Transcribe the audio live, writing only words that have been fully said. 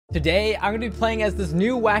Today, I'm going to be playing as this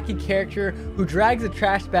new wacky character who drags a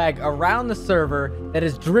trash bag around the server that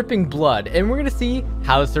is dripping blood, and we're going to see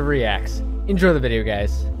how the server reacts. Enjoy the video,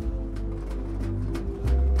 guys.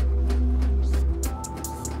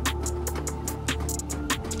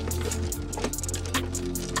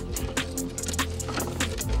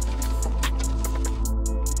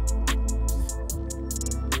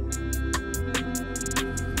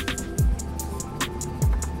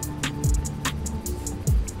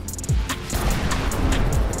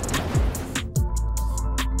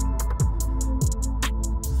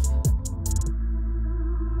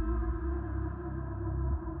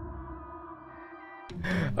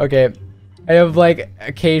 Okay, I have like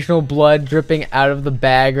occasional blood dripping out of the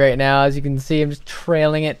bag right now. As you can see, I'm just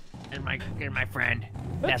trailing it. Here's my friend.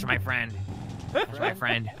 That's my friend. That's my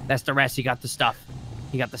friend. That's the rest. He got the stuff.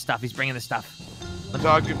 He got the stuff. He's bringing the stuff. I'll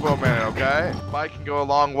talk to you for a minute, okay? Bike can go a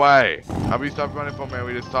long way. How about you stop running for a minute?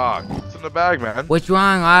 We just talk. It's in the bag, man. What's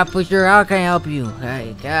wrong, officer? How can I help you?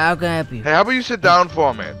 Hey, how can I help you? Hey, how about you sit down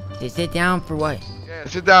for a minute? Sit down for what? Yeah,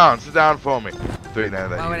 sit down for me. Why would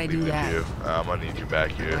I do that? I'm gonna need you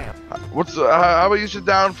back here. How about you sit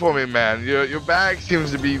down for me, man? Your bag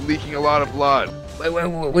seems to be leaking a lot of blood. Wait,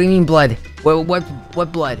 what do you mean blood? What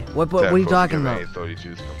blood? What are you talking about?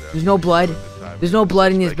 There's no blood. There's no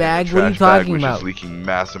blood in this bag. What are you talking about? It's leaking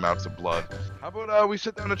mass amounts of blood. How about we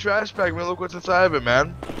sit down in the trash bag and we look what's inside of it,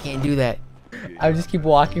 man? Can't do that. I just keep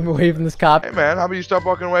walking away from this cop. Hey, man, how about you stop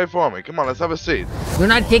walking away for me? Come on, let's have a seat. You're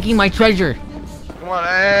not taking my treasure. Come on,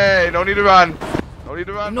 hey, don't need to run. Don't need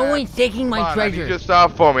to run, No man. one's taking my treasure. I need you to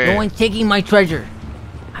stop for me. No one's taking my treasure.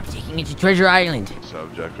 I'm taking it to Treasure Island.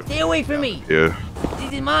 Subject. Stay away from me. Yeah.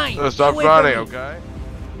 This is mine. Sir, stop running, okay?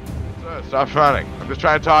 Sir, stop running. I'm just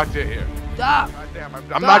trying to talk to you here. Stop. God damn,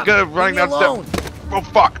 I'm not good at running downstairs. Oh,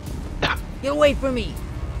 fuck. Get away from me.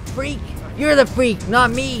 Freak. You're the freak,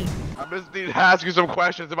 not me. I just need to ask you some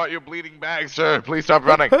questions about your bleeding bag, sir. Please stop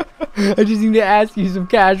running. I just need to ask you some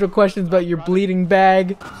casual questions about your bleeding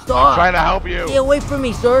bag. Stop. I'm trying to help you. Stay away from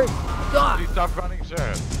me, sir. Stop. Please stop running,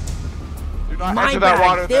 sir. Do not My enter that bag.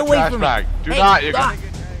 water in Stay that away trash from me. bag. Do Hey, not. You're stop. gonna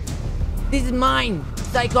get tased. This is mine,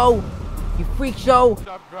 psycho. You freak show.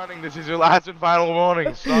 Stop running. This is your last and final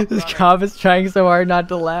warning. Stop This running. cop is trying so hard not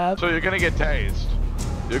to laugh. So you're gonna get tased.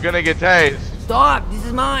 You're gonna get tased. Stop. This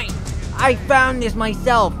is mine. I found this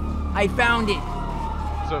myself. I found it.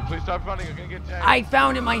 So please stop running. You're gonna get tased. I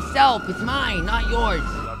found it myself. It's mine, not yours.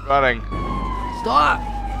 Stop running.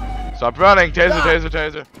 Stop. Stop running. Taser, Stop. taser,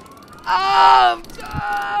 taser. Oh,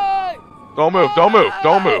 God. Don't move. Don't move.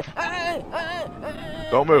 Don't move.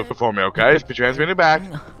 Don't move before me, okay? Put your hands behind your back.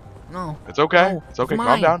 No. It's okay. No, It's okay. mine.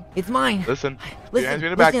 Calm down. It's mine. Listen. Put your hands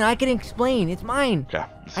behind your back. Listen, I can explain. It's mine. Okay.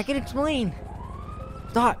 I can explain.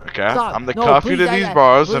 Stop. Okay. Stop. I'm the No, cuff you to please, these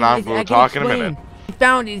bars, and listen, we'll I can talk in a explain. minute. I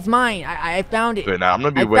found it. It's mine. I found it. Good. Now I'm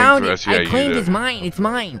gonna be I waiting found for it. us. Yeah, I claimed you. it's mine. It's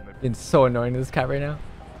mine. It's so annoying to this cop right now.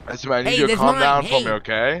 Listen, I need Hey, you to that's calm mine. down for Hey. me,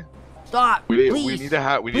 okay? Stop. We Please. need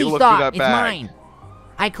to Please look stop. through that It's bag. mine.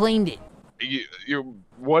 I claimed it.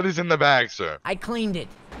 What is in the bag, sir? I claimed it.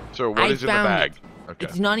 Sir, what I is in the found bag? it. Okay.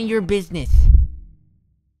 It's none of your business.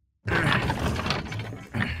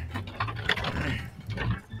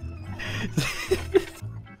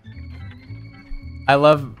 I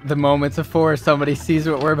love the moments before somebody sees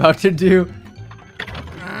what we're about to do.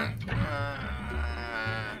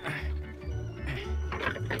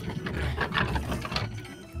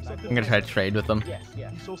 I'm gonna try to trade with them. Yes. You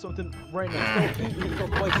saw something right now.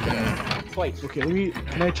 Twice. Okay,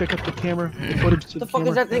 can I check out the camera? The footage to What the fuck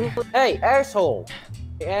is that thing? Hey, asshole!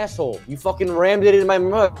 Hey, asshole! You fucking rammed it in my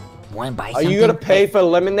mouth. Want to buy Are something? you gonna pay for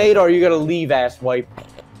lemonade or are you gonna leave, asswipe?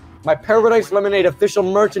 My Paradise Lemonade official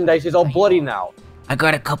merchandise is all bloody now. I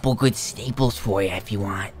got a couple good staples for you if you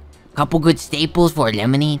want. Couple good staples for a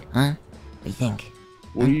lemonade, huh? What do you think?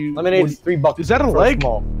 Lemonade is $3. Is that a for leg?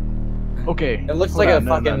 small. Okay. It looks Hold like on, a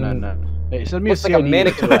no, fucking. No. Hey, send me a looks like a CID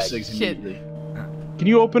mannequin to leg. 6 Shit. immediately. Can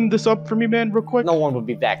you open this up for me, man, real quick? No one would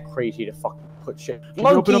be that crazy to fucking put shit. Can you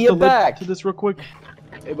open Monkey, up you're the lid back. to this real quick?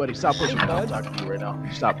 Hey, buddy, stop pushing me. I'm talking to you right now.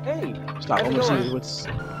 Stop. Hey. Stop. how's I it want to see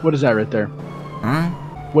going? what is that right there? Huh?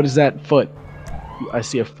 What is that foot? I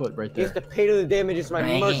see a foot right He has there. to pay to the damages to my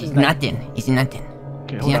It's merchandise. nothing. It's nothing.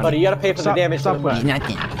 Okay, Yeah. hold on. Buddy, you gotta pay for Stop, the damage stop to the It's pushing.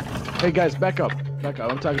 nothing. Hey, guys, back up. Back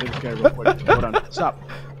up. I'm talking to this guy real quick. Hold on. Stop.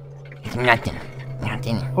 It's nothing.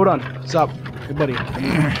 Nothing. Hold on. Stop. Hey, buddy.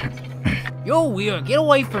 You're weird. Get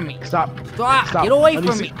away from me. Stop. Stop. Stop. Get away Let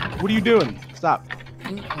from see. me. What are you doing? Stop.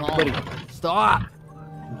 Buddy. Stop.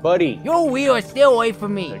 Buddy. You're weird. Stay away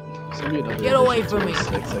from me. Send me another Get away edition from me.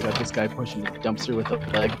 206. I got this guy pushing the dumpster with a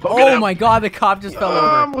leg. Oh my god, the cop just fell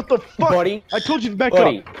over. What the fuck? Buddy. I told you to back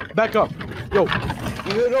Buddy. up. Back up. Yo.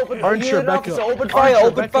 Aren't sure, back up. Open fire,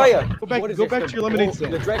 open fire. Go back to your lemonade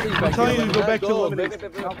stand. I'm telling you to go back to the lemonade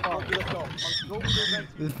stand.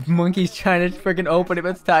 This monkey's trying to freaking open it, but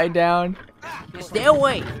it's tied down. Stay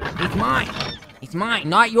away. It's mine. It's mine,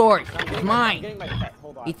 not yours. It's mine.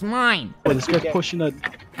 It's mine. Wait, this guy's pushing a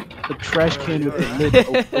trash can with the lid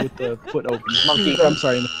with the foot open. I'm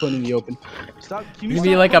sorry, the foot in the open. Stop. You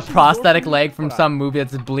need like a prosthetic leg from some movie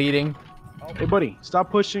that's bleeding. Hey, buddy, stop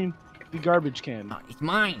pushing the garbage can. It's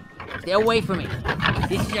mine. Stay away from it.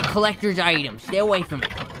 This is a collector's item. Stay away from it.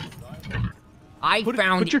 I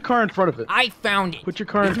found it. Put your car in front of it. I found it. Put your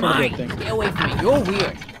car in front of that thing. Stay away from it. You're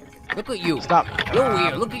weird. Look at you. Stop. You're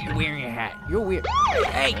weird. Look at you wearing a hat. You're weird.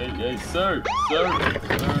 Hey. Hey, sir.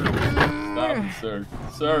 Stop it, sir.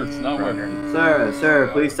 Sir, it's not working. Sir,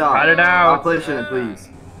 please stop. Cut it out. Stop pushing it, please.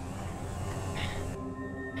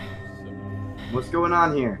 What's going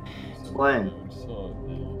on here? Explain.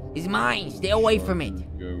 It's mine. Stay away from it.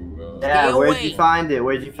 Yeah, where'd you find it?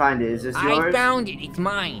 Where'd you find it? Is this yours? I found it. It's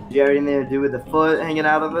mine. Do you have anything to do with the foot hanging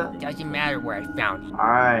out of it? Doesn't matter where I found it.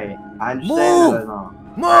 Alright, I understand that now.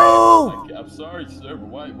 Move! I'm sorry, sir, but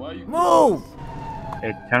why are you... Move!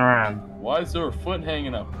 Hey, turn around. Why is there a foot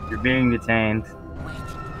hanging up? You're being detained.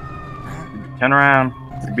 Turn around.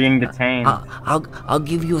 You're being detained. I'll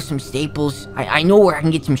give you some staples. I know where I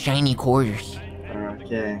can get some shiny quarters.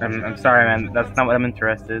 Okay. I'm sorry, man. That's not what I'm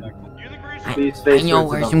interested. I know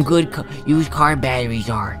where some good used car batteries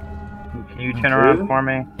are. Can you turn around for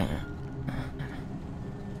me?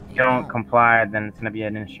 If you don't comply, then it's gonna be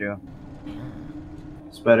an issue.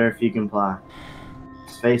 It's better if you comply.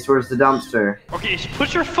 Space, where's the dumpster? Okay,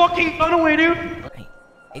 put your fucking gun away, dude!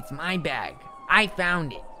 It's my bag. I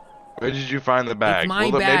found it. Where did you find the bag? It's my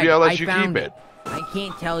Well, bag. maybe I'll let you found keep it. I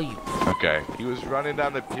can't tell you. Okay. He was running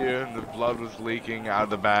down the pier and the blood was leaking out of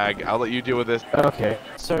the bag. I'll let you deal with this. Okay.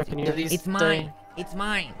 Sir, can you at least It's mine. It's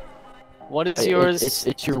mine. What is yours?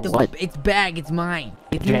 It's your what? It's bag. It's mine.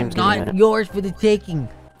 It's James, not yours for the taking.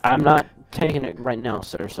 I'm not taking it right now,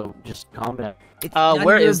 sir, so just calm down. It's none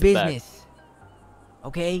of your business.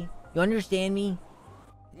 Okay? You understand me?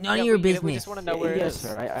 None of your business. We just want to know where it is,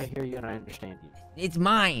 sir. I hear you and I understand you. It's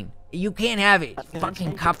mine. You can't have it.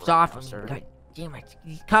 Fucking cuffs off. Sir. God damn it.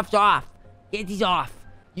 These cuffs off. Get these off.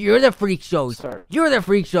 You're the freak shows. Sir. You're the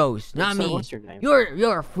freak shows, not Sir, me. what's your name?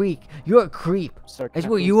 You're a freak. You're a creep. Sir, That's can I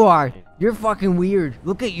what please you get your are. name? You're fucking weird.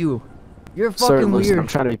 Look at you. You're Sir, fucking listen, weird. I'm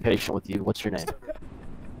trying to be patient with you. What's your name?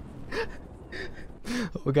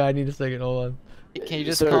 Oh god, I need a second. Hold on. Can you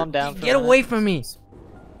just calm down for Get away from me.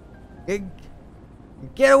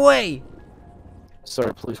 Get away.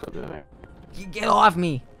 Sir, please quit moving. Get off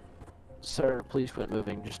me. Sir, please quit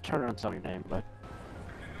moving. Just turn around and tell me your name, bud.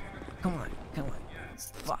 Come on. Come on.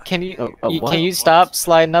 Fuck. Can you, what? can you stop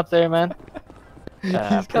sliding up there, man? He's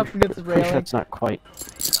cuffing against the Pretty sure railing. it's not quite.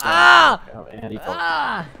 Ah! Oh, and he fell.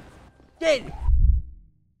 Ah! Shit!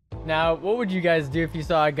 Now, what would you guys do if you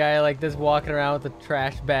saw a guy like this walking around with a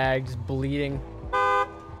trash bag just bleeding?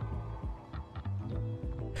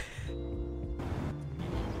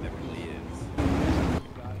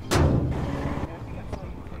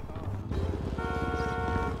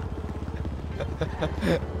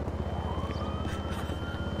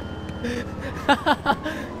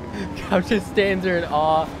 Cop just stands there in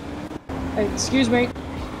awe. Hey, excuse me.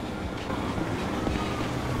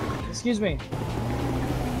 Excuse me.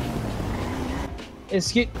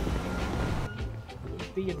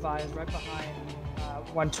 Be advised, right behind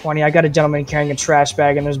 120. I got a gentleman carrying a trash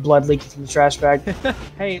bag, and there's blood leaking from the trash bag.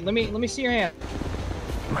 Hey, let me see your hand.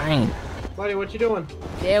 Mine. Buddy, what you doing?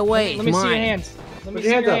 Stay away. Let me see your mine. hands. Let me Put see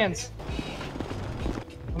your your hands hands.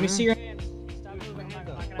 Let me see your hands. Stop moving. I'm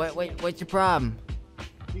not gonna- What's your problem?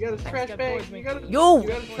 You got a trash bag. You got a, Yo! you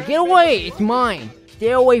got a trash Get away! It's mine.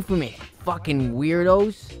 Stay away from it. Fucking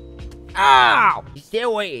weirdos. Ow! Stay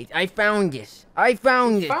away. I found this. I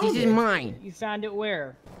found this. This is mine. You found it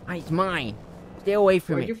where? It's mine. Stay away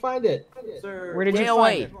from Where'd it. you find it? Where did Stay you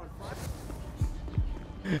away.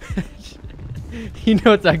 find it? You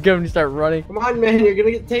know it's not good when you start running. Come on, man. You're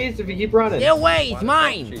gonna get tased if you keep running. Stay away. It's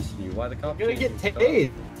mine. You're gonna get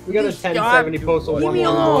tased. We got a Stop. 1070 postal Leave me 111.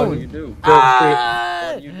 alone. What do you do?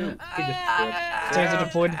 Ah! What do you do? Taser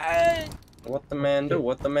deployed. What the man do?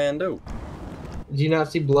 What the man do? Do you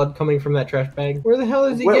not see blood coming from that trash bag? Where the hell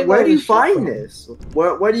is he getting Where all do you this shit find from? this?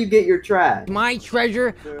 Where do you get your trash? My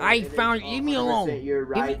treasure. I found. Leave me alone. Give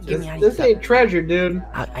me This ain't treasure, dude.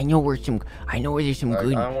 I know where there's some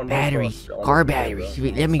good batteries. Car batteries.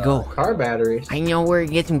 Let me go. Car batteries? I know where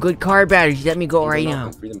to get some good car batteries. Let me go right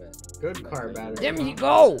now. Good car batteries. Let me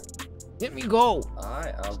go. Let me go.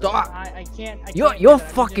 Stop. I can't. You're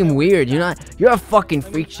fucking weird. You're a fucking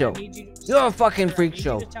freak show. You're a fucking freak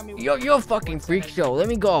show. You're a fucking freak show. Let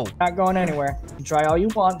me go. Not going anywhere. You can try all you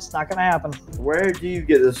want. It's not gonna happen. Where do you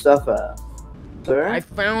get the stuff at, sir? I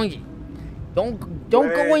found it. Don't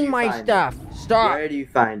go in my stuff. Stop. Where do you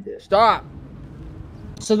find it? Stop.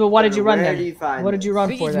 So, but what did you run Where then? do you find What did you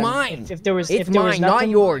run for It's then? mine. If there was, It's if there was mine, not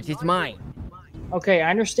nothing... yours. It's mine. Okay,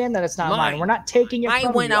 I understand that it's not mine. Mine. We're not taking it I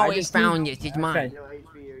from went you. out and just found need... it. It's mine.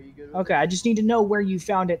 Okay, I just need to know where you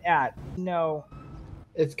found it at. No.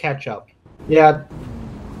 It's ketchup. Yeah.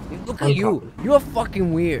 Look at you. You're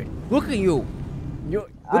fucking weird. Look at you. Look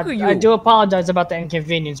at you. I do apologize about the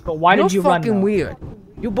inconvenience, but why did you run? You're fucking weird.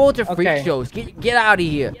 You both are freak Okay. shows. Get out of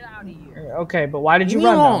here. Okay, but why did you Leave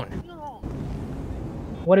me run? alone.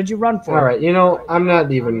 What did you run for? All right. You know, I'm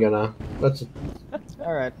not even gonna. Let's.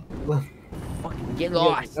 All right. Fucking get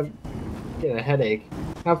lost. I'm getting a headache.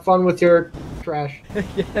 Have fun with your trash.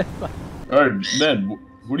 Alright, man,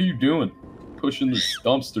 what are you doing? Pushing this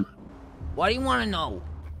dumpster. What do you want to know?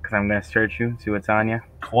 Because I'm going to search you, see what's on you.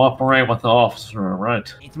 Cooperate with the officer,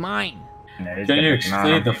 right? It's mine. Can you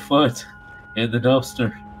explain the foot in the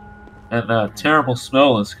dumpster and the terrible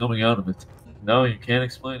smell that's coming out of it? No, you can't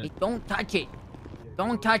explain it. Don't touch it.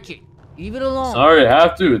 Don't touch it. Leave it alone. Sorry, I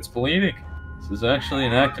have to. It's bleeding. This is actually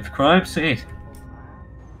an active crime scene.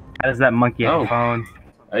 How does that monkey have a phone?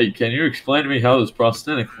 Hey, can you explain to me how this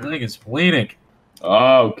prosthetic leg is bleeding?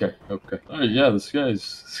 Oh, okay. Oh, yeah, this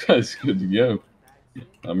guy's good to go.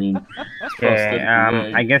 I mean, Okay,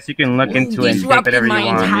 I guess you can look into it and take whatever you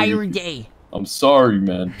want. Entire day. I'm sorry,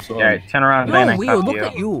 man. Sorry. Yeah, turn around, You're then I weird. cuff Look you.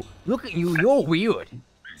 at you. Look at you. You're weird.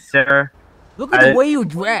 Sir. Look at the way you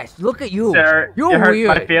dress. Look at you. Sir, You're you hurt weird.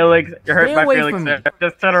 my feelings. You hurt Stay my away feelings, from sir. me.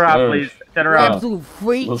 Just turn around, Sir. please. Turn You're around. absolute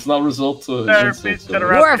freak. Let's not result to Sir, insults. please turn sir.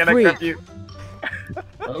 around. You're a Can I freak. cuff you?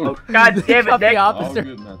 Oh, God damn it, Cuff Nick. the officer. I'm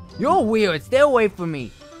good, man. You're weird. Stay away from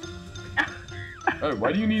me. Hey,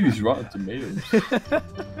 why do you need these rotten tomatoes?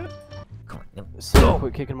 Sir,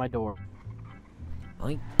 quit kicking my door.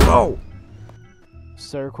 Go.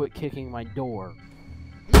 Sir, quit kicking my door.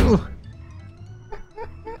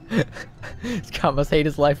 Scott must hate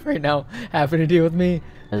his life right now, having to deal with me.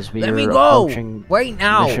 As we Let are me go. approaching Right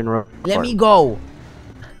now. Mission Let me go.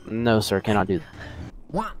 No, sir, cannot do that.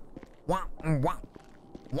 Wah, wah, wah,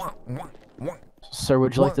 wah, wah, wah. Sir,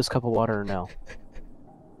 would you like this cup of water or no?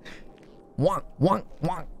 Wah, wah,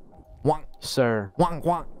 wah, wah, Sir. wah,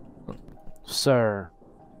 wah. Sir.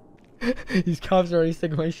 These cops are already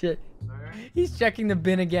sick of my shit. He's checking the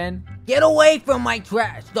bin again. Get away from my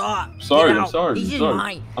trash. Stop. Sorry, Get I'm out. sorry. This I'm is sorry.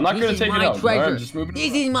 mine. I'm not This gonna is take it my out. treasure. Alright, just moving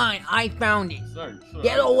This it is mine. I found it. Sorry,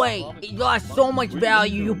 Get away. It lost so much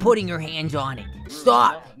value you putting your hands on it.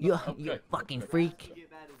 Stop. You fucking freak.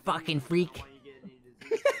 Fucking freak.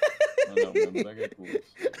 Look at you,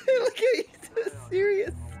 so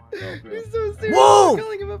serious. You're so serious. Whoa!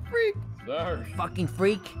 Calling him a freak. Sorry. Fucking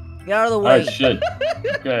freak. Get out of the way. Alright, shit.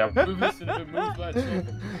 Okay, I'm moving this into it moves by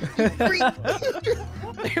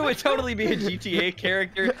It would totally be a GTA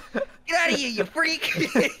character. Get out of here, you freak!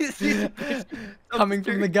 Coming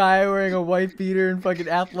from the guy wearing a white beater and fucking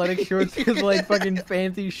athletic shorts with like fucking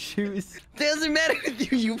fancy shoes. Doesn't matter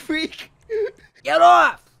with you, you freak! Get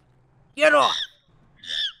off! Get off!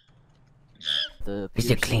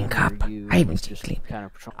 Mr. Clean Cop. I Mr. Clean.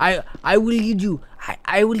 I will lead you.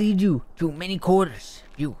 I will lead you to many quarters.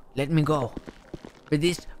 You let me go. For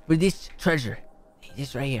this treasure.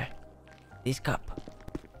 This right here. This cup.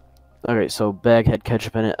 Okay, so bag had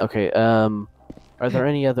ketchup in it. Okay, are there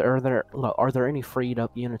any freed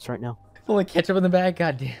up units right now? Only ketchup in the bag,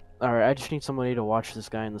 goddamn. Alright, I just need somebody to watch this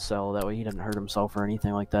guy in the cell, that way he doesn't hurt himself or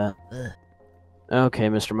anything like that. Okay,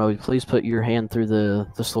 Mr. Moby, please put your hand through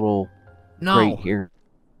this little grate here.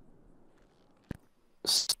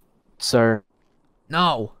 Sir.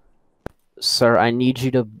 No. Sir, I need you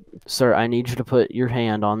to put your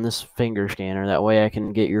hand on this finger scanner, that way I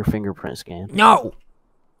can get your fingerprint scan. No.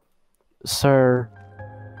 Sir.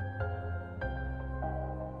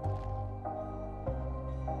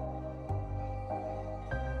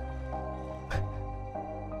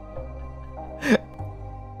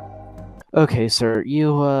 Okay, sir,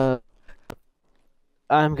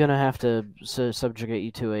 I'm gonna have to subjugate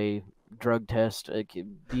you to a drug test.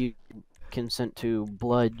 Do you consent to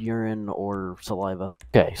blood, urine, or saliva?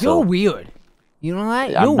 Okay, so... You're weird. You know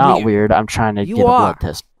that? I'm not weird. I'm trying to get a blood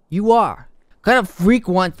test. You are. What kind of freak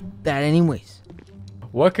wants that anyways?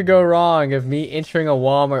 What could go wrong of me entering a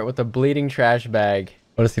Walmart with a bleeding trash bag?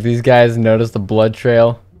 Want to see if these guys notice the blood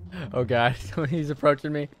trail? Oh god, he's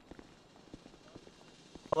approaching me.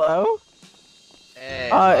 Hello?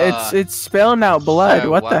 It's spilling out blood.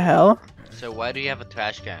 What the hell? So why do you have a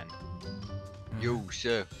trash can? Yo,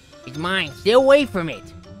 sir. It's mine. Stay away from it.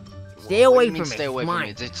 Stay away from it. Stay away it's from mine.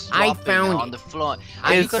 it. It's I dropping found on it. the floor.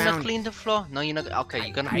 I Are you gonna found clean the floor? No, you're not. Okay,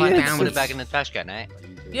 you're gonna I find it and found put it it. back in the trash can, eh?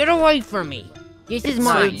 Get away from me. This is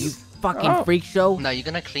mine. You fucking freak show. No, you're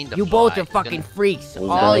gonna clean the You floor. both are fucking freaks. Oh,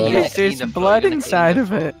 All God. you. Yes, there's Clean the blood floor, inside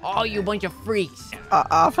of it. All you bunch of freaks.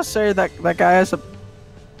 Officer, that guy has a.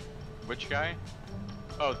 Which guy?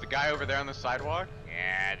 Oh, the guy over there on the sidewalk?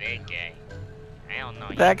 Yeah, that guy. I don't know.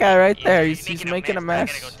 That guy right there. He's making a mess.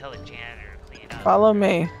 I gotta go tell the janitor to clean it up. Follow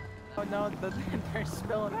me. Oh no, they're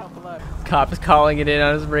spilling out blood. Cop is calling it in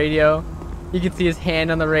on his radio. You can see his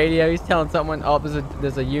hand on the radio. He's telling someone, oh,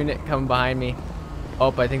 there's a unit coming behind me.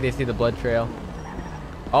 Oh, I think they see the blood trail.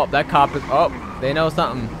 Oh, that cop is, oh, they know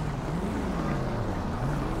something.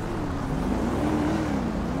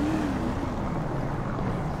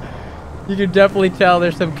 You can definitely tell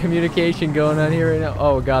there's some communication going on here right now.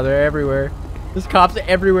 Oh god, they're everywhere. There's cops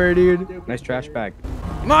everywhere, dude. Nice trash bag.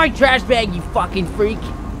 My trash bag, you fucking freak.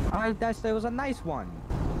 That was a nice one.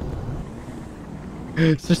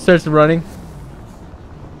 Just starts running.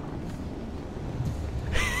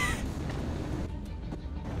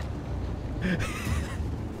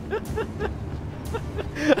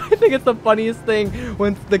 I think it's the funniest thing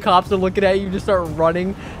when the cops are looking at you, just start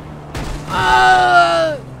running.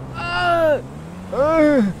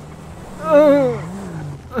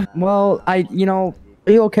 Well, are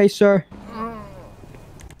you okay, sir?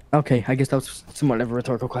 Okay, I guess that was somewhat of a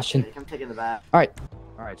rhetorical question. I'm taking the bath. All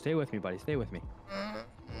right, stay with me, buddy. Stay with me.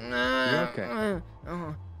 You're okay.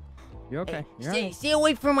 You're okay. You're all right. Stay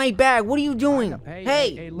away from my bag. What are you doing?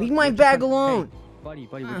 Hey, look, leave my we're just bag trying- alone. Hey, buddy,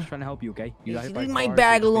 we're just trying to help you, okay? You got hit by Leave a my car,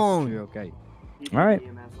 bag so just making alone. sure you're okay. All right.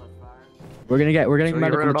 We're gonna get So you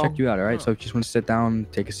medical read it to check all? you out. All right. So if you just want to sit down,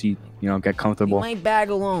 take a seat, get comfortable. Leave my bag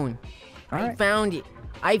alone. I right. found it.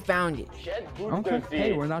 I found it. Okay.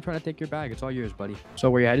 Hey, we're not trying to take your bag. It's all yours, buddy.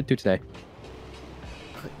 So where you headed to today?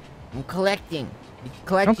 I'm collecting. It's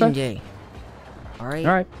collection Okay. day. All right.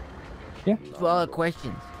 All right. Yeah. For all the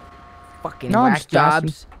questions. Fucking No, I'm whack just asking.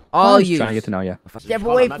 jobs. All I'm just you. trying to get to know you. Step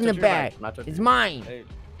away from the bag. It's mine. Hey,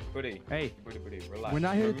 buddy. Hey, Relax. we're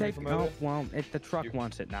not here to Remove take. from No, over. well, the truck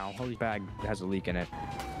wants it now. Holy bag has a leak in it.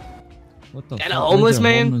 What the That fuck? a homeless Where's a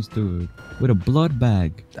man? homeless dude with a blood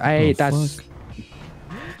bag. Hey, The that's. fuck?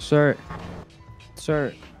 Sir.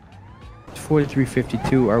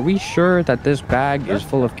 4352. Are we sure that this bag is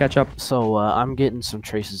full of ketchup? So I'm getting some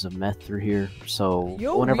traces of meth through here. So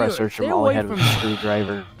Yo, whenever I weird. search him, Stay all I away had was from a me.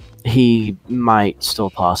 screwdriver. He might still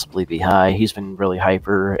possibly be high. He's been really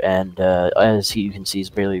hyper, and as you can see, he's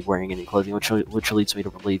barely wearing any clothing, which leads me to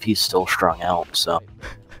believe he's still strung out. So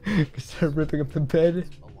Start ripping up the bed.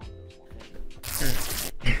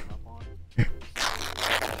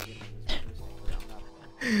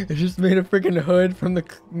 I just made a freaking hood from the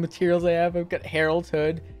materials I have. I've got Harold's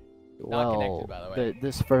hood. Not connected, by the way.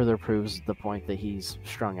 this further proves the point that he's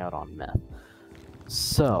strung out on meth.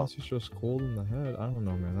 So Unless he's just cold in the head. I don't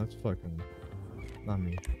know, man. That's fucking not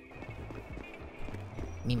me.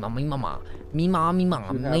 Me mama, me mama, me mama, me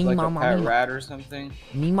mama, You me have like a mama, pet me rat or something?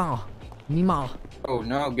 mama, me mama. Oh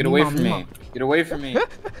no, get away from me. Get away from me.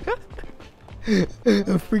 I'm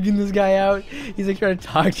freaking this guy out. He's like trying to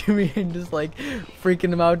talk to me and just like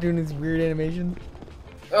freaking him out doing these weird animations.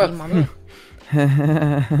 Me mama.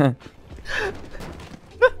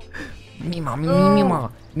 Me mama, me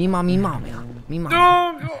mama, me mama, me mama, me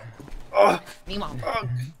mama. Me mama.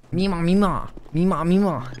 Me mama, me mama, me mama, me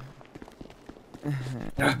mama.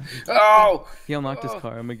 Oh! He unlocked his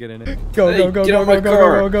car. I'm gonna get in it. Go, Hey, go, go, get go, on my go, go,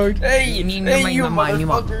 car. go, go, go. Hey, Me, hey, you mama, me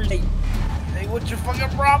mama. motherfuckers! Hey, what's your fucking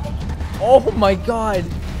problem? Oh my god.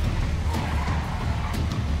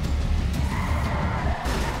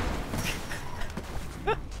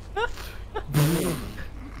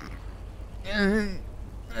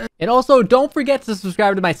 And also, don't forget to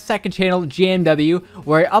subscribe to my second channel, jmw,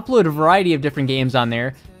 where I upload a variety of different games on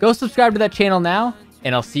there. Go subscribe to that channel now,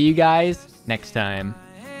 and I'll see you guys next time.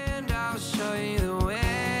 And I'll show you